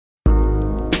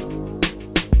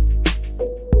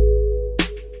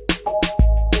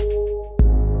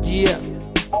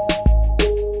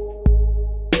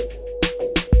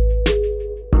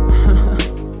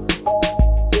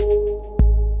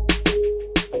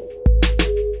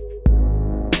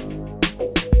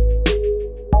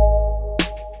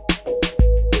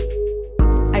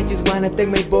wanna take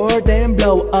my board and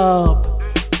blow up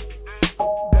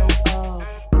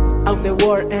out the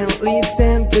world and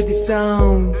listen to the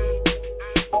sound.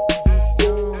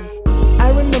 I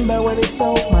remember when I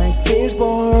saw my first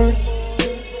board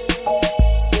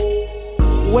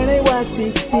when I was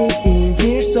 16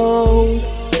 years old.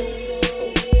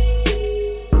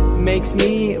 Makes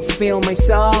me feel my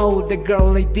soul. The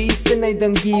girl like this and I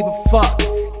don't give a fuck.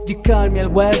 You call me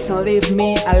always and leave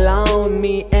me alone.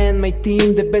 Me and my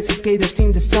team, the best skaters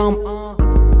in the zone,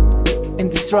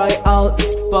 and destroy all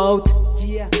spot.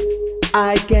 Yeah,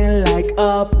 I can like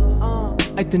up.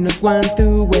 I do not want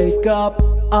to wake up.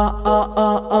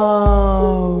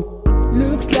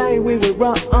 Looks like we were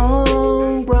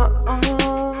wrong,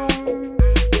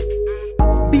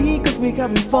 because we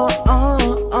having fun.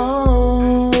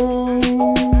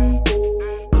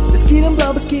 Skid and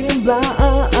blah, skid and blah,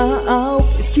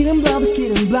 skid and blah,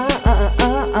 skid and blah,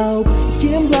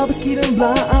 skid and blah, skid and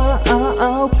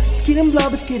blah, skid and blah,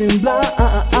 skid and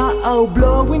blah,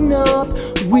 blowing up,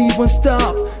 we won't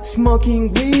stop.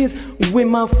 Smoking weed with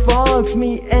my folks,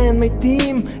 me and my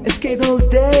team. Skate all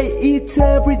day, it's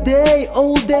every day,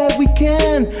 all that we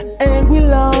can, and we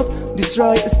love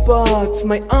destroy spots.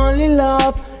 My only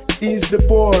love is the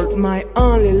board. My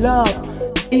only love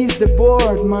is the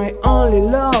board. My only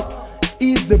love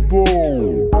is the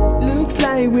board. Looks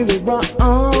like we were wrong,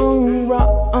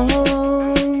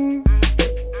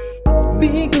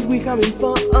 because we having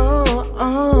fun.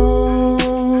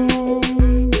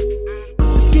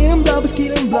 Skid and blah,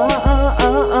 skid and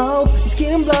blah,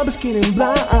 skid and blah, skid and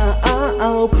blah,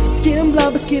 skid and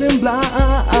blah, skid and blah,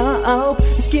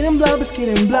 skid and blah, skid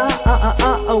and blah.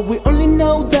 We only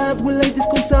know that we like this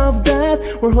cause of that.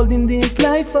 We're holding this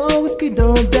life, always skid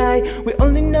or die. We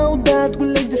only know that we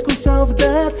like this cause of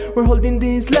that. We're holding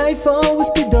this life, always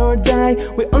skid or die.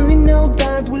 We only know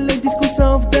that we like this cause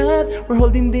of that. We're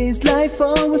holding this life,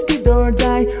 always skid or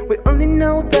die. We only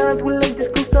know that we like this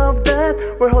cause of that.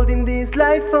 We're holding this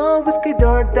life, always skid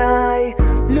or die.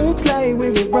 Looks like we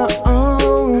were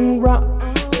wrong,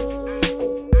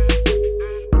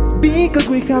 because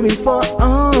we having fun.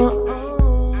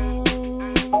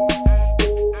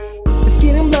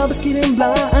 Skid and blah, skid and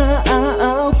blah,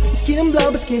 skid and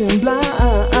blah, skid and blah,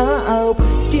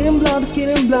 skid and blah, skid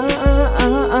and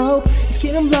blah,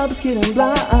 skid and blah, skid and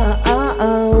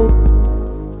blah.